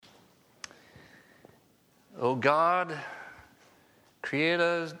O God, create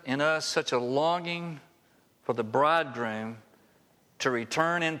in us such a longing for the bridegroom to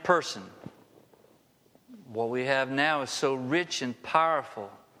return in person. What we have now is so rich and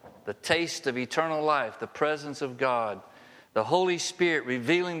powerful. The taste of eternal life, the presence of God, the Holy Spirit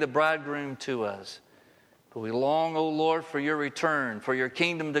revealing the bridegroom to us. But we long, O Lord, for your return, for your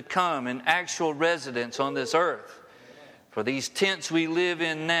kingdom to come in actual residence on this earth. For these tents we live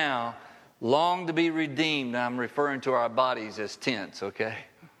in now long to be redeemed. I'm referring to our bodies as tents, okay?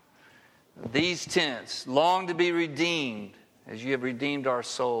 These tents long to be redeemed as you have redeemed our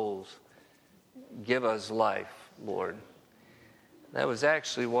souls. Give us life, Lord. That was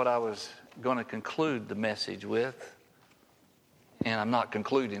actually what I was going to conclude the message with. And I'm not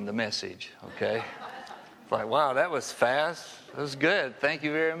concluding the message, okay? It's like, wow, that was fast. That was good. Thank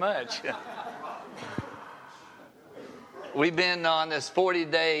you very much. We've been on this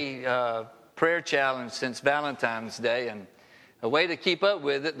 40-day prayer challenge since Valentine's Day, and a way to keep up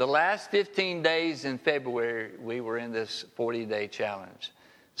with it, the last 15 days in February, we were in this 40-day challenge.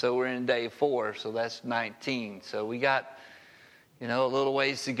 So we're in day 4, so that's 19. So we got, a little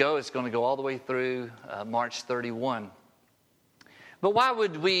ways to go. It's going to go all the way through March 31. But why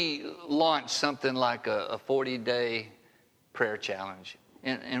would we launch something like a 40-day prayer challenge?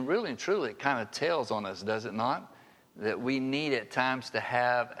 And really and truly, it kind of tells on us, does it not? That we need at times to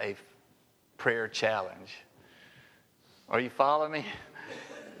have a prayer challenge. Are you following me?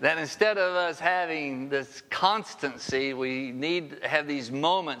 That instead of us having this constancy, we need to have these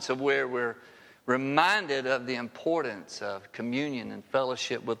moments of where we're reminded of the importance of communion and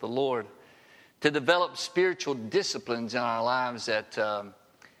fellowship with the Lord, to develop spiritual disciplines in our lives that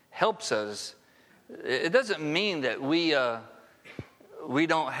helps us. It doesn't mean that we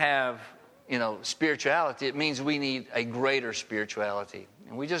don't have, spirituality. It means we need a greater spirituality.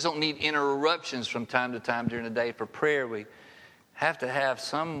 And we just don't need interruptions from time to time during the day for prayer. We have to have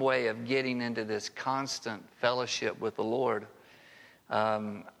some way of getting into this constant fellowship with the Lord.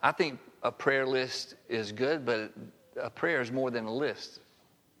 I think a prayer list is good, but a prayer is more than a list,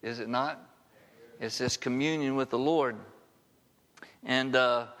 is it not? It's this communion with the Lord. And,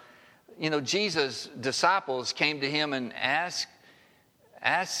 Jesus' disciples came to him and asked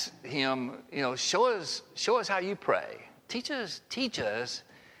him, show us how you pray. Teach us.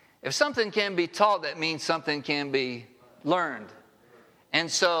 If something can be taught, that means something can be learned. And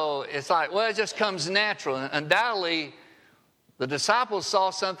so it's like, well, it just comes natural. And undoubtedly, the disciples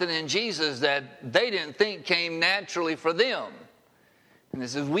saw something in Jesus that they didn't think came naturally for them. And it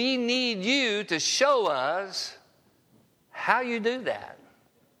says, we need you to show us how you do that.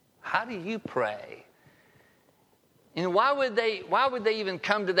 How do you pray? And why would they even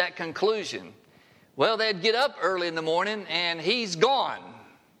come to that conclusion? Well, they'd get up early in the morning and he's gone.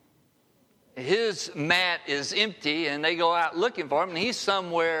 His mat is empty and they go out looking for him, and he's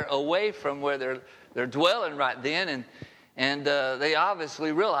somewhere away from where they're dwelling right then, and they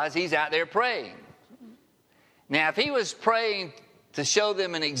obviously realize he's out there praying. Now, if he was praying to show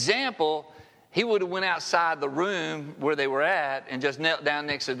them an example, he would have went outside the room where they were at and just knelt down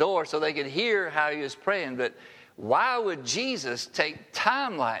next to the door so they could hear how he was praying. But why would Jesus take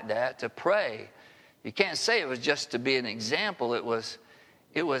time like that to pray? You can't say it was just to be an example. It was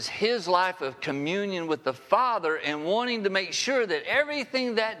his life of communion with the Father and wanting to make sure that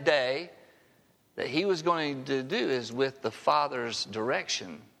everything that day that he was going to do is with the Father's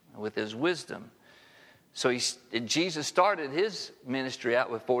direction, with his wisdom. So Jesus started his ministry out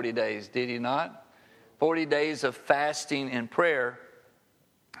with 40 days, did he not? 40 days of fasting and prayer.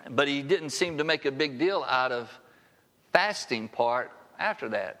 But he didn't seem to make a big deal out of fasting part after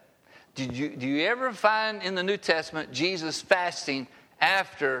that. Do you ever find in the New Testament Jesus fasting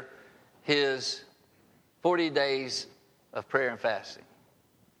after his 40 days of prayer and fasting?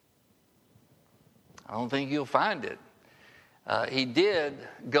 I don't think you'll find it. He did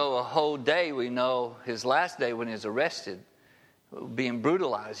go a whole day, we know, his last day when he was arrested, being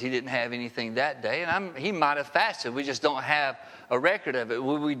brutalized. He didn't have anything that day, and he might have fasted. We just don't have a record of it.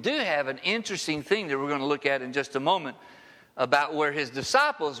 Well, we do have an interesting thing that we're going to look at in just a moment about where his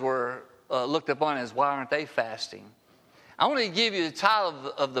disciples were looked upon as, why aren't they fasting? I want to give you the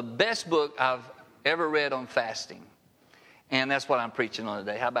title of the best book I've ever read on fasting. And that's what I'm preaching on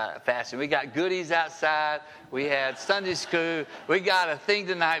today. How about it? Fasting? We got goodies outside. We had Sunday school. We got a thing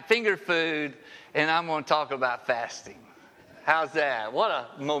tonight, finger food. And I'm going to talk about fasting. How's that? What a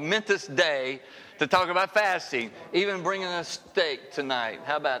momentous day to talk about fasting. Even bringing a steak tonight.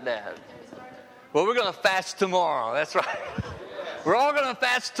 How about that? Well, we're going to fast tomorrow. That's right. We're all going to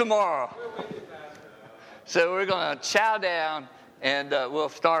fast tomorrow. So we're going to chow down and we'll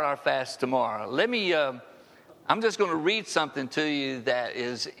start our fast tomorrow. Let me I'm just going to read something to you that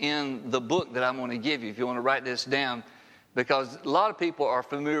is in the book that I'm going to give you, if you want to write this down, because a lot of people are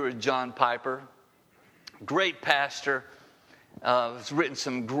familiar with John Piper, great pastor. Has written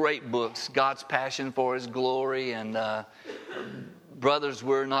some great books, God's Passion for His Glory, and Brothers,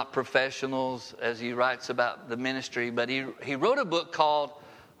 We're Not Professionals, as he writes about the ministry. But he wrote a book called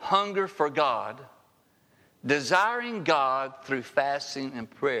Hunger for God, Desiring God Through Fasting and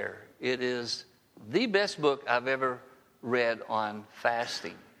Prayer. It is the best book I've ever read on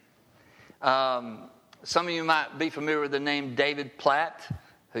fasting. Some of you might be familiar with the name David Platt,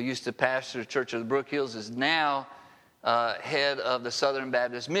 who used to pastor the Church of the Brook Hills, is now head of the Southern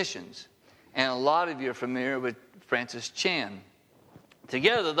Baptist Missions. And a lot of you are familiar with Francis Chan.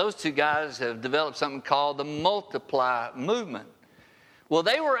 Together, those two guys have developed something called the Multiply Movement. Well,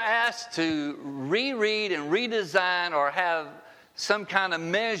 they were asked to reread and redesign or have some kind of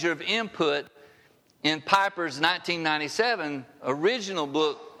measure of input in Piper's 1997 original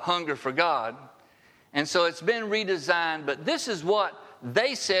book, Hunger for God. And so it's been redesigned, but this is what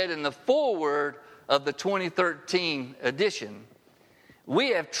they said in the foreword of the 2013 edition. We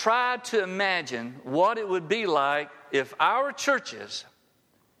have tried to imagine what it would be like if our churches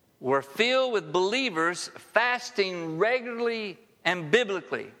were filled with believers fasting regularly and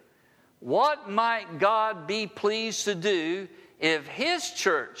biblically. What might God be pleased to do if His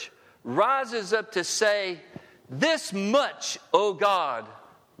church rises up to say, "This much, O God,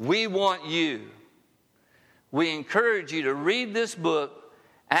 we want you"? We encourage you to read this book,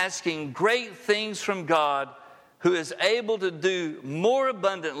 asking great things from God, who is able to do more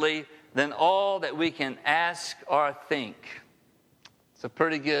abundantly than all that we can ask or think. It's a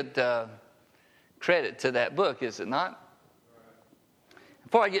pretty good credit to that book, is it not?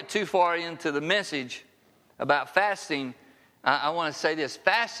 Before I get too far into the message about fasting, I want to say this.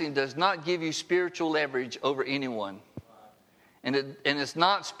 Fasting does not give you spiritual leverage over anyone. And it's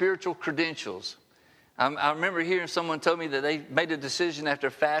not spiritual credentials. I remember hearing someone tell me that they made a decision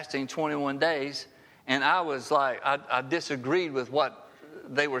after fasting 21 days, and I was like, I disagreed with what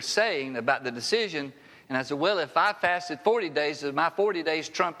they were saying about the decision, and I said, well, if I fasted 40 days, does my 40 days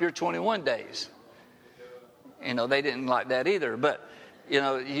trump your 21 days? You know, they didn't like that either, but, you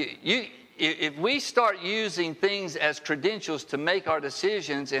know, if we start using things as credentials to make our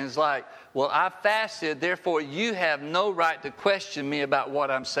decisions, and it's like, well, I fasted, therefore you have no right to question me about what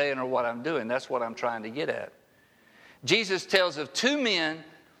I'm saying or what I'm doing. That's what I'm trying to get at. Jesus tells of two men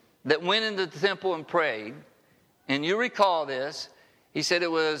that went into the temple and prayed. And you recall this. He said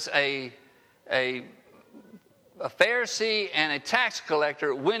it was a Pharisee and a tax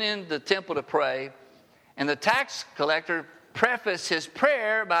collector went into the temple to pray. And the tax collector prefaced his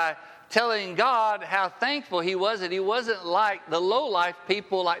prayer by telling God how thankful he was that he wasn't like the low-life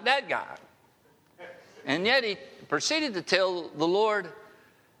people like that guy. And yet he proceeded to tell the Lord,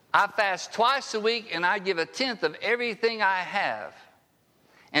 I fast twice a week and I give a tenth of everything I have.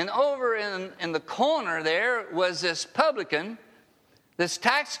 And over in the corner there was this publican, this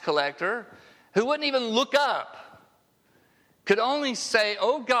tax collector, who wouldn't even look up, could only say,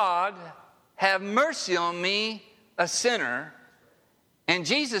 oh God, have mercy on me, a sinner. And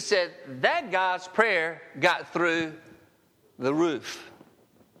Jesus said that guy's prayer got through the roof.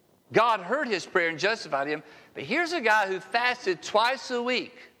 God heard his prayer and justified him. But here's a guy who fasted twice a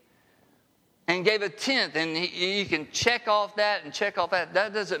week and gave a tenth. And you can check off that and check off that.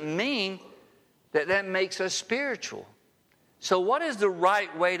 That doesn't mean that makes us spiritual. So what is the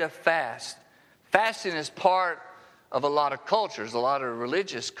right way to fast? Fasting is part of a lot of cultures, a lot of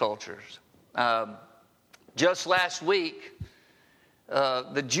religious cultures. Just last week,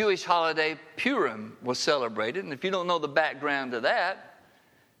 the Jewish holiday Purim was celebrated. And if you don't know the background to that,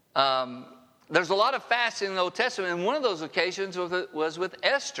 there's a lot of fasting in the Old Testament. And one of those occasions was with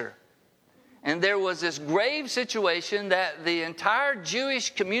Esther. And there was this grave situation that the entire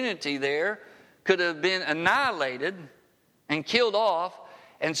Jewish community there could have been annihilated and killed off.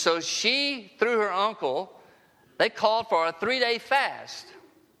 And so she, through her uncle, they called for a 3-day fast.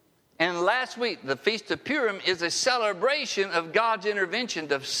 And last week, the Feast of Purim is a celebration of God's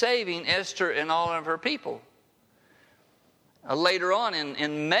intervention of saving Esther and all of her people. Later on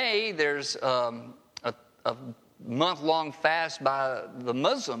in May, there's a month-long fast by the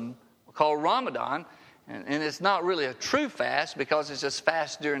Muslim called Ramadan. And it's not really a true fast because it's just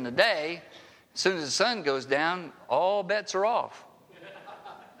fast during the day. As soon as the sun goes down, all bets are off.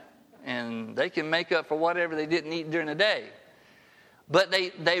 And they can make up for whatever they didn't eat during the day. But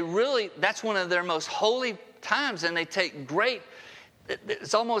they really, that's one of their most holy times, and they take great,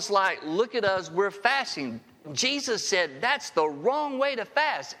 it's almost like, look at us, we're fasting. Jesus said that's the wrong way to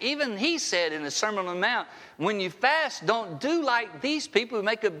fast. Even he said in the Sermon on the Mount, when you fast, don't do like these people who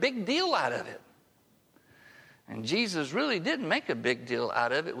make a big deal out of it. And Jesus really didn't make a big deal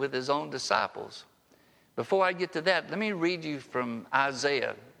out of it with his own disciples. Before I get to that, let me read you from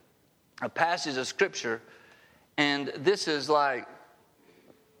Isaiah, a passage of Scripture. And this is like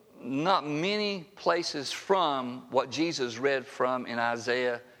not many places from what Jesus read from in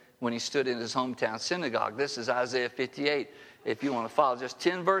Isaiah when he stood in his hometown synagogue. This is Isaiah 58, if you want to follow, just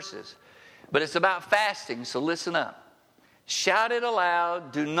 10 verses. But it's about fasting, so listen up. Shout it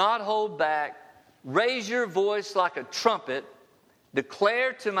aloud, do not hold back, raise your voice like a trumpet,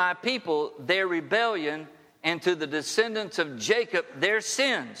 declare to my people their rebellion, and to the descendants of Jacob their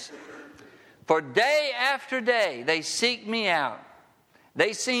sins. For day after day they seek me out.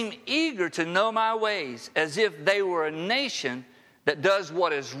 They seem eager to know my ways, as if they were a nation that does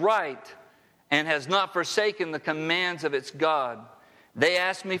what is right and has not forsaken the commands of its God. They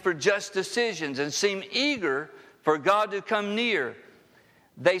ask me for just decisions and seem eager for God to come near.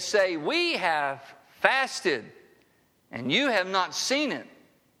 They say, we have fasted and you have not seen it.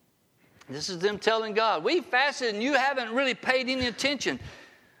 This is them telling God, we fasted and you haven't really paid any attention.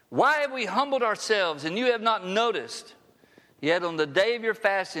 Why have we humbled ourselves and you have not noticed? Yet on the day of your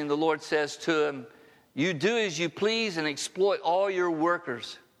fasting, the Lord says to him, you do as you please and exploit all your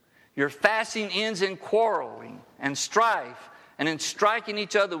workers. Your fasting ends in quarreling and strife and in striking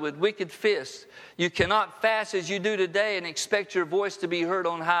each other with wicked fists. You cannot fast as you do today and expect your voice to be heard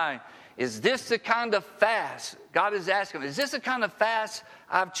on high. Is this the kind of fast? God is asking, is this the kind of fast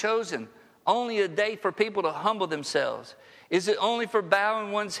I've chosen? Only a day for people to humble themselves? Is it only for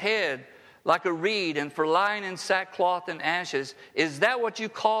bowing one's head like a reed and for lying in sackcloth and ashes? Is that what you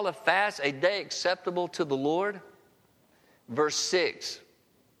call a fast, a day acceptable to the Lord? Verse 6.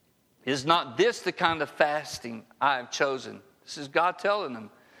 Is not this the kind of fasting I have chosen? This is God telling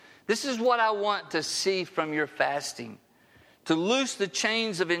them. This is what I want to see from your fasting. To loose the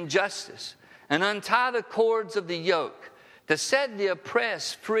chains of injustice and untie the cords of the yoke. To set the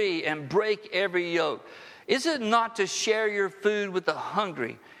oppressed free and break every yoke. Is it not to share your food with the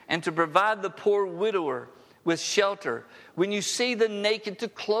hungry and to provide the poor widower with shelter? When you see the naked, to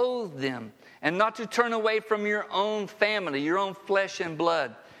clothe them and not to turn away from your own family, your own flesh and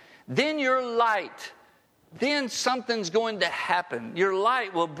blood. Then your light, then something's going to happen. Your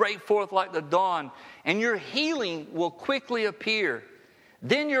light will break forth like the dawn and your healing will quickly appear.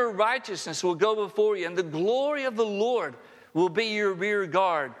 Then your righteousness will go before you and the glory of the Lord will be your rear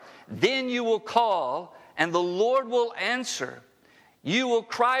guard. Then you will call and the Lord will answer. You will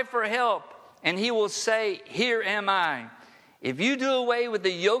cry for help, and he will say, here am I. If you do away with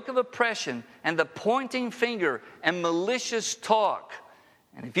the yoke of oppression and the pointing finger and malicious talk,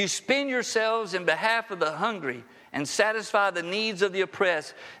 and if you spend yourselves in behalf of the hungry and satisfy the needs of the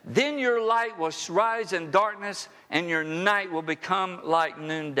oppressed, then your light will rise in darkness and your night will become like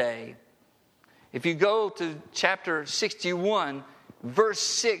noonday. If you go to chapter 61, verse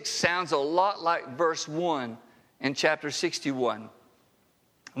 6 sounds a lot like verse 1 in chapter 61.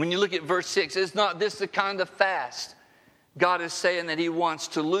 When you look at verse 6, is not this the kind of fast? God is saying that he wants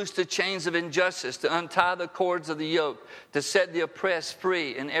to loose the chains of injustice, to untie the cords of the yoke, to set the oppressed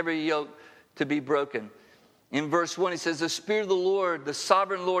free, and every yoke to be broken. In verse 1, he says, the Spirit of the Lord, the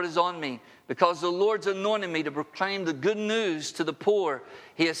sovereign Lord, is on me, because the Lord's anointed me to proclaim the good news to the poor.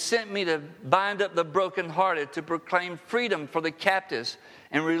 He has sent me to bind up the brokenhearted, to proclaim freedom for the captives,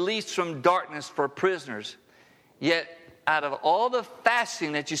 and release from darkness for prisoners. Yet, out of all the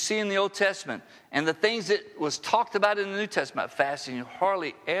fasting that you see in the Old Testament and the things that was talked about in the New Testament about fasting, you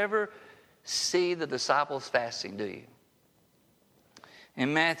hardly ever see the disciples fasting, do you?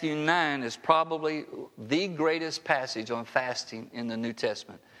 In Matthew 9 is probably the greatest passage on fasting in the New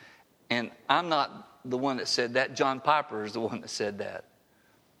Testament. And I'm not the one that said that. John Piper is the one that said that.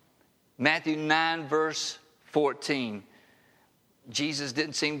 Matthew 9 verse 14. Jesus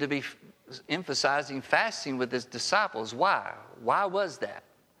didn't seem to be emphasizing fasting with his disciples. Why? Why was that?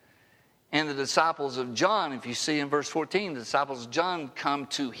 And the disciples of John, if you see in verse 14, the disciples of John come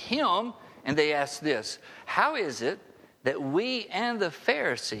to him and they ask this, how is it that we and the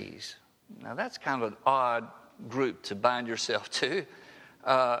Pharisees, now that's kind of an odd group to bind yourself to,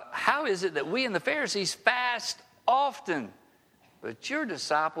 how is it that we and the Pharisees fast often, but your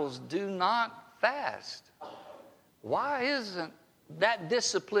disciples do not fast? Why isn't that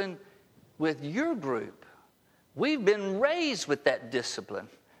discipline with your group? We've been raised with that discipline.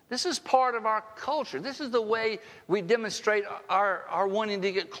 This is part of our culture. This is the way we demonstrate our wanting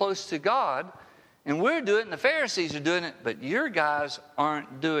to get close to God. And we're doing it, and the Pharisees are doing it, but your guys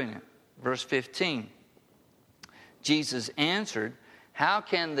aren't doing it. Verse 15. Jesus answered, "How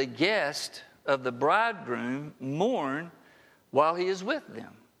can the guest of the bridegroom mourn while he is with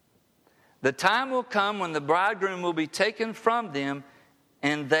them? The time will come when the bridegroom will be taken from them,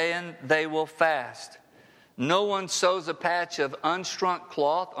 and then they will fast. No one sews a patch of unshrunk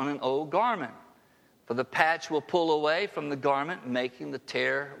cloth on an old garment, for the patch will pull away from the garment, making the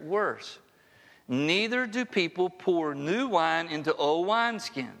tear worse. Neither do people pour new wine into old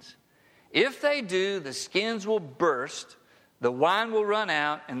wineskins. If they do, the skins will burst, the wine will run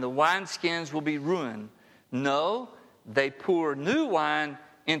out, and the wineskins will be ruined. No, they pour new wine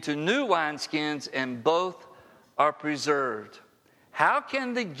into new wineskins, and both are preserved." How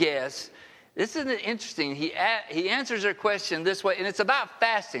can the guests... This is interesting. He answers their question this way, and it's about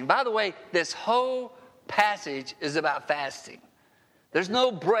fasting. By the way, this whole passage is about fasting. There's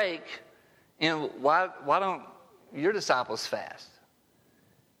no break in why don't your disciples fast?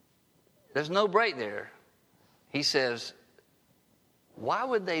 There's no break there. He says, why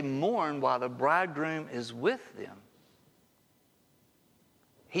would they mourn while the bridegroom is with them?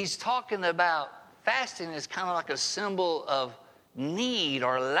 He's talking about fasting is kind of like a symbol of need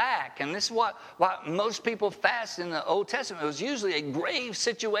or lack. And this is why most people fast in the Old Testament. It was usually a grave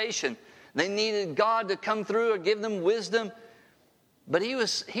situation. They needed God to come through or give them wisdom. But he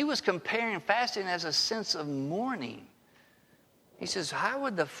was comparing fasting as a sense of mourning. He says, how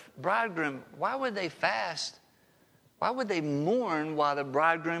would the bridegroom, why would they fast? Why would they mourn while the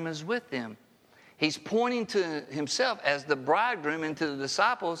bridegroom is with them? He's pointing to himself as the bridegroom and to the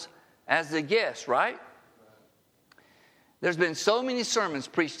disciples as the guests, right? There's been so many sermons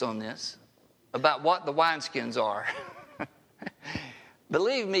preached on this, about what the wineskins are.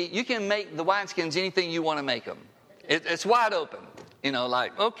 Believe me, you can make the wineskins anything you want to make them. It's wide open. You know,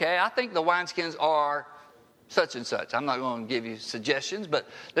 like, okay, I think the wineskins are such and such. I'm not going to give you suggestions, but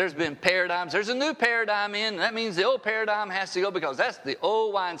there's been paradigms. There's a new paradigm in, and that means the old paradigm has to go because that's the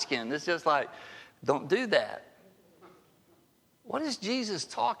old wineskin. It's just like, don't do that. What is Jesus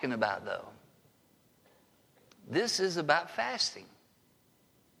talking about, though? This is about fasting.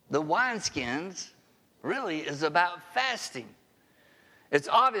 The wineskins really is about fasting. It's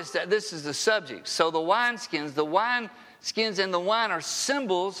obvious that this is the subject. So the wineskins and the wine are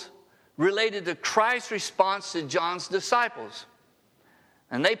symbols related to Christ's response to John's disciples.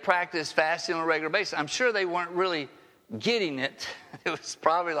 And they practiced fasting on a regular basis. I'm sure they weren't really getting it. It was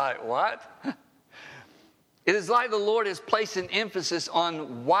probably like, what? It is like the Lord is placing emphasis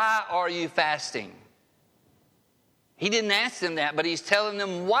on why are you fasting? He didn't ask them that, but he's telling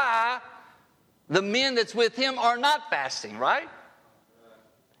them why the men that's with him are not fasting, right?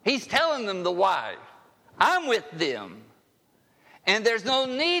 He's telling them the why. I'm with them. And there's no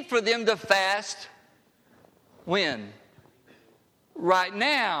need for them to fast when? Right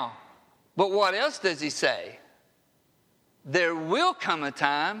now. But what else does he say? There will come a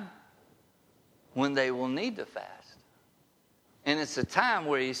time when they will need to fast. And it's a time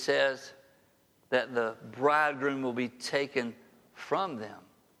where he says that the bridegroom will be taken from them.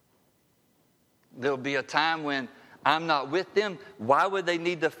 There'll be a time when I'm not with them. Why would they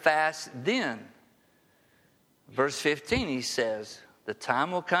need to fast then? Verse 15, he says, the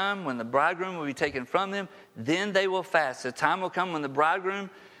time will come when the bridegroom will be taken from them, then they will fast. The time will come when the bridegroom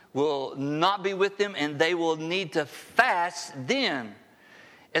will not be with them, and they will need to fast then.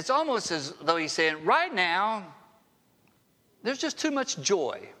 It's almost as though he's saying, right now, there's just too much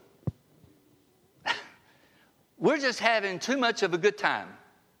joy. We're just having too much of a good time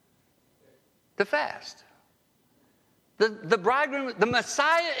to fast. The bridegroom, the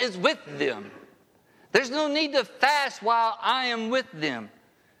Messiah is with them. There's no need to fast while I am with them.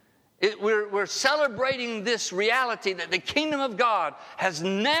 We're celebrating this reality that the kingdom of God has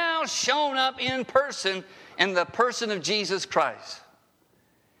now shown up in person in the person of Jesus Christ.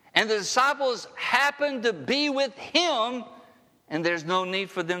 And the disciples happen to be with him, and there's no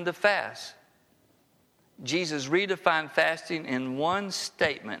need for them to fast. Jesus redefined fasting in one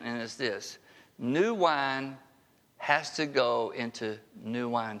statement, and it's this: new wine has to go into new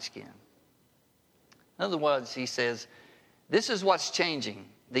wineskin. In other words, he says, this is what's changing.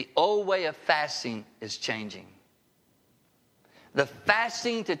 The old way of fasting is changing. The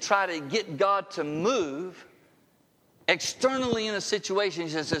fasting to try to get God to move externally in a situation, he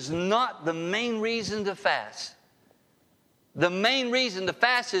says, is not the main reason to fast. The main reason to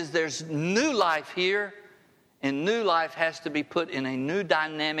fast is there's new life here, and new life has to be put in a new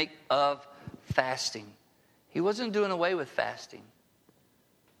dynamic of fasting. He wasn't doing away with fasting.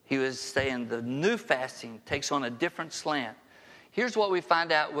 He was saying the new fasting takes on a different slant. Here's what we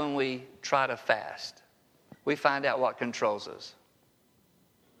find out when we try to fast. We find out what controls us.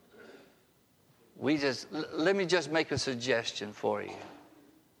 let me just make a suggestion for you.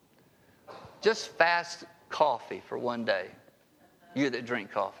 Just fast coffee for one day. You that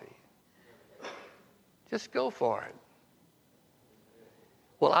drink coffee. Just go for it.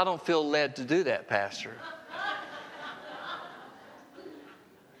 Well, I don't feel led to do that, Pastor.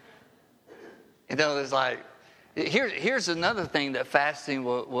 It's like, here's another thing that fasting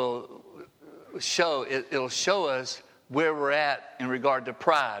will show. It'll show us where we're at in regard to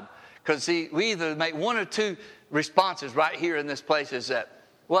pride. Because, see, we either make one or two responses right here in this place is that,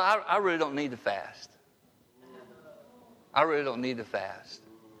 well, I really don't need to fast. I really don't need to fast.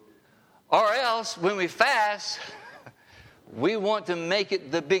 Or else, when we fast, we want to make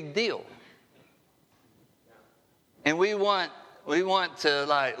it the big deal. And we want to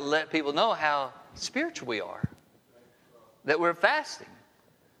like let people know how spiritual we are. That we're fasting.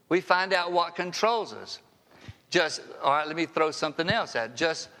 We find out what controls us. All right, let me throw something else out.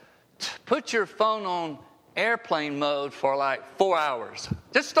 Just put your phone on airplane mode for like 4 hours.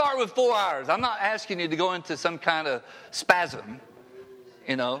 Just start with 4 hours. I'm not asking you to go into some kind of spasm,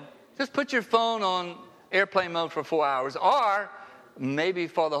 Just put your phone on airplane mode for 4 hours, or maybe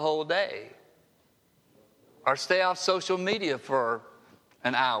for the whole day. Or stay off social media for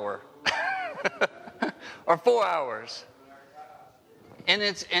an hour. Or 4 hours.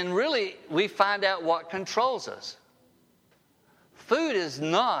 And really, we find out what controls us. Food is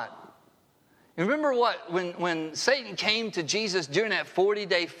not. Remember when Satan came to Jesus during that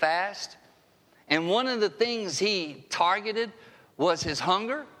 40-day fast, and one of the things he targeted was his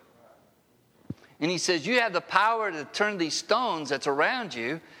hunger. And he says, you have the power to turn these stones that's around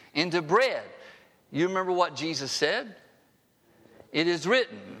you into bread. You remember what Jesus said? It is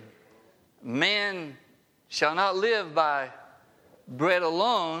written, man shall not live by bread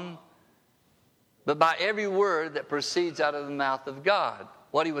alone, but by every word that proceeds out of the mouth of God.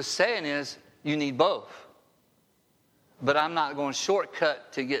 What he was saying is, you need both. But I'm not going to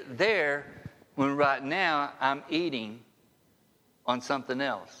shortcut to get there when right now I'm eating on something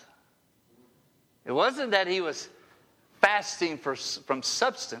else. It wasn't that he was fasting from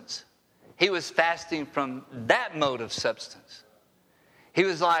substance. He was fasting from that mode of substance. He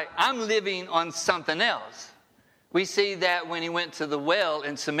was like, I'm living on something else. We see that when he went to the well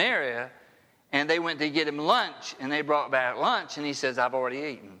in Samaria, and they went to get him lunch, and they brought back lunch, and he says, I've already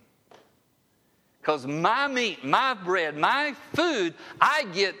eaten. Because my meat, my bread, my food, I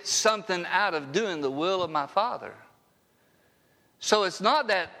get something out of doing the will of my Father. So it's not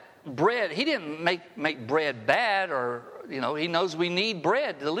that bread, he didn't make bread bad, or, he knows we need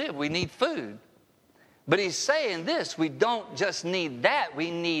bread to live. We need food. But he's saying this, we don't just need that,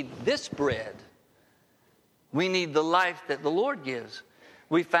 we need this bread. We need the life that the Lord gives.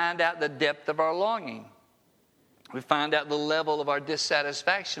 We find out the depth of our longing. We find out the level of our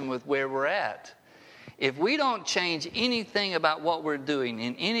dissatisfaction with where we're at. If we don't change anything about what we're doing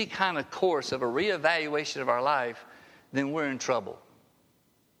in any kind of course of a reevaluation of our life, then we're in trouble.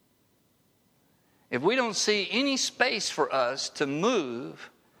 If we don't see any space for us to move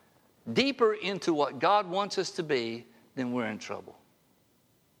deeper into what God wants us to be, then we're in trouble.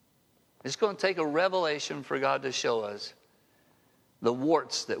 It's going to take a revelation for God to show us the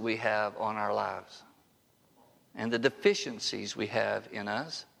warts that we have on our lives and the deficiencies we have in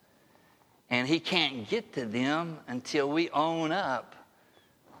us. And he can't get to them until we own up,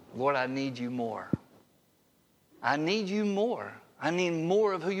 Lord, I need you more. I need you more. I need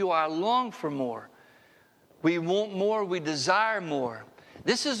more of who you are. I long for more. We want more. We desire more.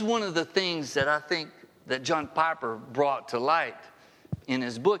 This is one of the things that I think that John Piper brought to light in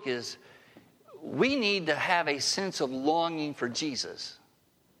his book is we need to have a sense of longing for Jesus.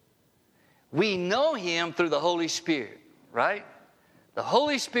 We know him through the Holy Spirit, right? The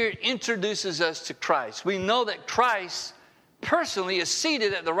Holy Spirit introduces us to Christ. We know that Christ personally is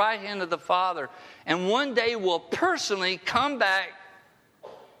seated at the right hand of the Father, and one day will personally come back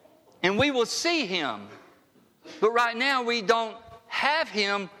and we will see him. But right now we don't have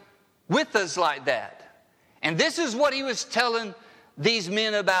him with us like that. And this is what he was telling these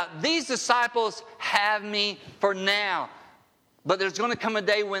men about. These disciples have me for now, but there's going to come a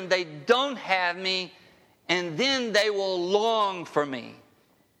day when they don't have me, and then they will long for me.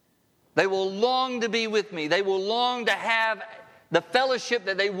 They will long to be with me. They will long to have the fellowship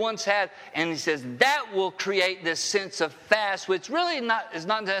that they once had. And he says that will create this sense of fast, which really is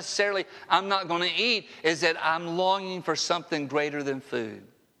not necessarily I'm not going to eat, is that I'm longing for something greater than food.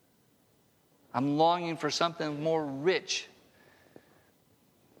 I'm longing for something more rich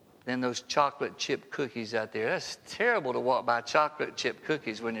than those chocolate chip cookies out there. That's terrible to walk by chocolate chip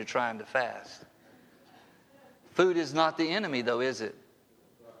cookies when you're trying to fast. Food is not the enemy, though, is it?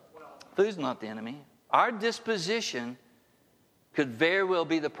 Food's not the enemy. Our disposition could very well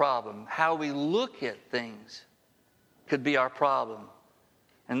be the problem. How we look at things could be our problem.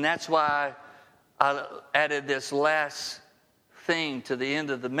 And that's why I added this last thing to the end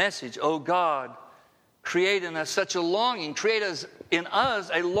of the message. Oh God, create in us such a longing. Create in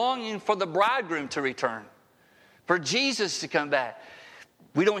us a longing for the bridegroom to return. For Jesus to come back.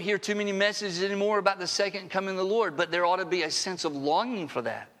 We don't hear too many messages anymore about the second coming of the Lord, but there ought to be a sense of longing for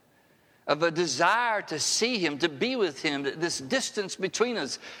that, of a desire to see Him, to be with Him, this distance between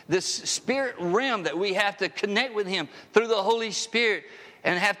us, this spirit realm that we have to connect with Him through the Holy Spirit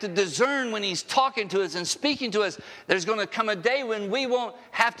and have to discern when He's talking to us and speaking to us. There's going to come a day when we won't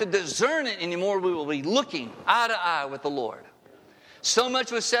have to discern it anymore. We will be looking eye to eye with the Lord. So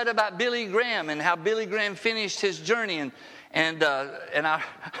much was said about Billy Graham and how Billy Graham finished his journey. And I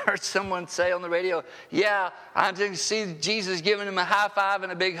heard someone say on the radio, yeah, I just see Jesus giving him a high five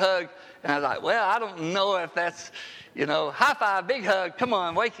and a big hug. And I was like, well, I don't know if that's, high five, big hug. Come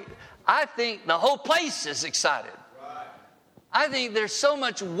on, wake. I think the whole place is excited. Right. I think there's so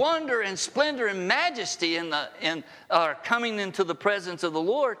much wonder and splendor and majesty in our coming into the presence of the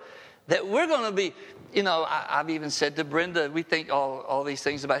Lord that we're going to be. I've even said to Brenda, we think all these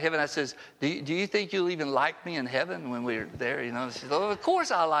things about heaven. I says, do you think you'll even like me in heaven when we're there? She says, oh, of course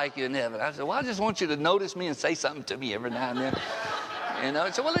I like you in heaven. I said, well, I just want you to notice me and say something to me every now and then.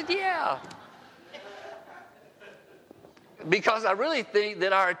 I said, well, yeah. Because I really think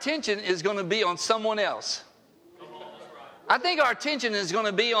that our attention is going to be on someone else. I think our attention is going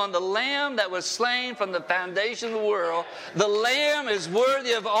to be on the Lamb that was slain from the foundation of the world. The Lamb is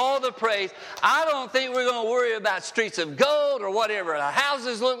worthy of all the praise. I don't think we're going to worry about streets of gold or whatever the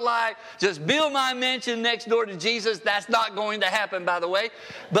houses look like. Just build my mansion next door to Jesus. That's not going to happen, by the way.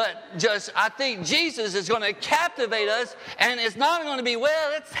 But I think Jesus is going to captivate us, and it's not going to be,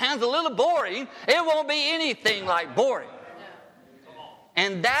 well, it sounds a little boring. It won't be anything like boring.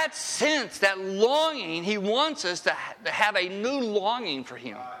 And that sense, that longing, He wants us to have a new longing for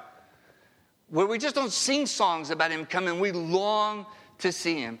Him. Where we just don't sing songs about Him coming. We long to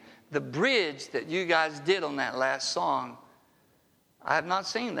see Him. The bridge that you guys did on that last song, I have not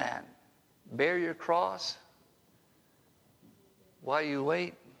seen that. Bear your cross while you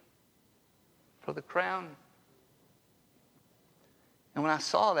wait for the crown. And when I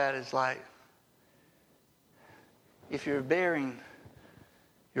saw that, it's like, if you're bearing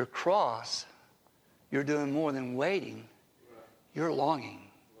your cross, you're doing more than waiting. You're longing.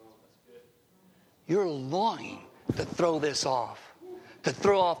 You're longing to throw this off. To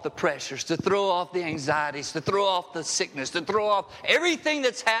throw off the pressures, to throw off the anxieties, to throw off the sickness, to throw off everything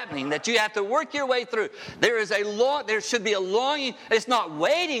that's happening that you have to work your way through. There should be a longing. It's not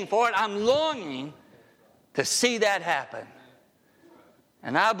waiting for it. I'm longing to see that happen.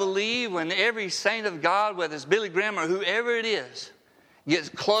 And I believe when every saint of God, whether it's Billy Graham or whoever it is, gets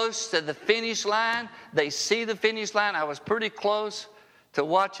close to the finish line, they see the finish line. I was pretty close to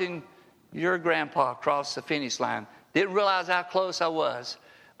watching your grandpa cross the finish line. Didn't realize how close I was.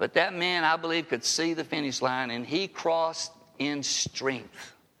 But that man, I believe, could see the finish line, and he crossed in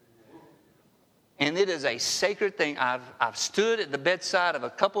strength. And it is a sacred thing. I've stood at the bedside of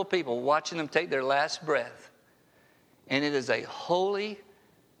a couple of people watching them take their last breath. And it is a holy,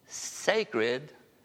 sacred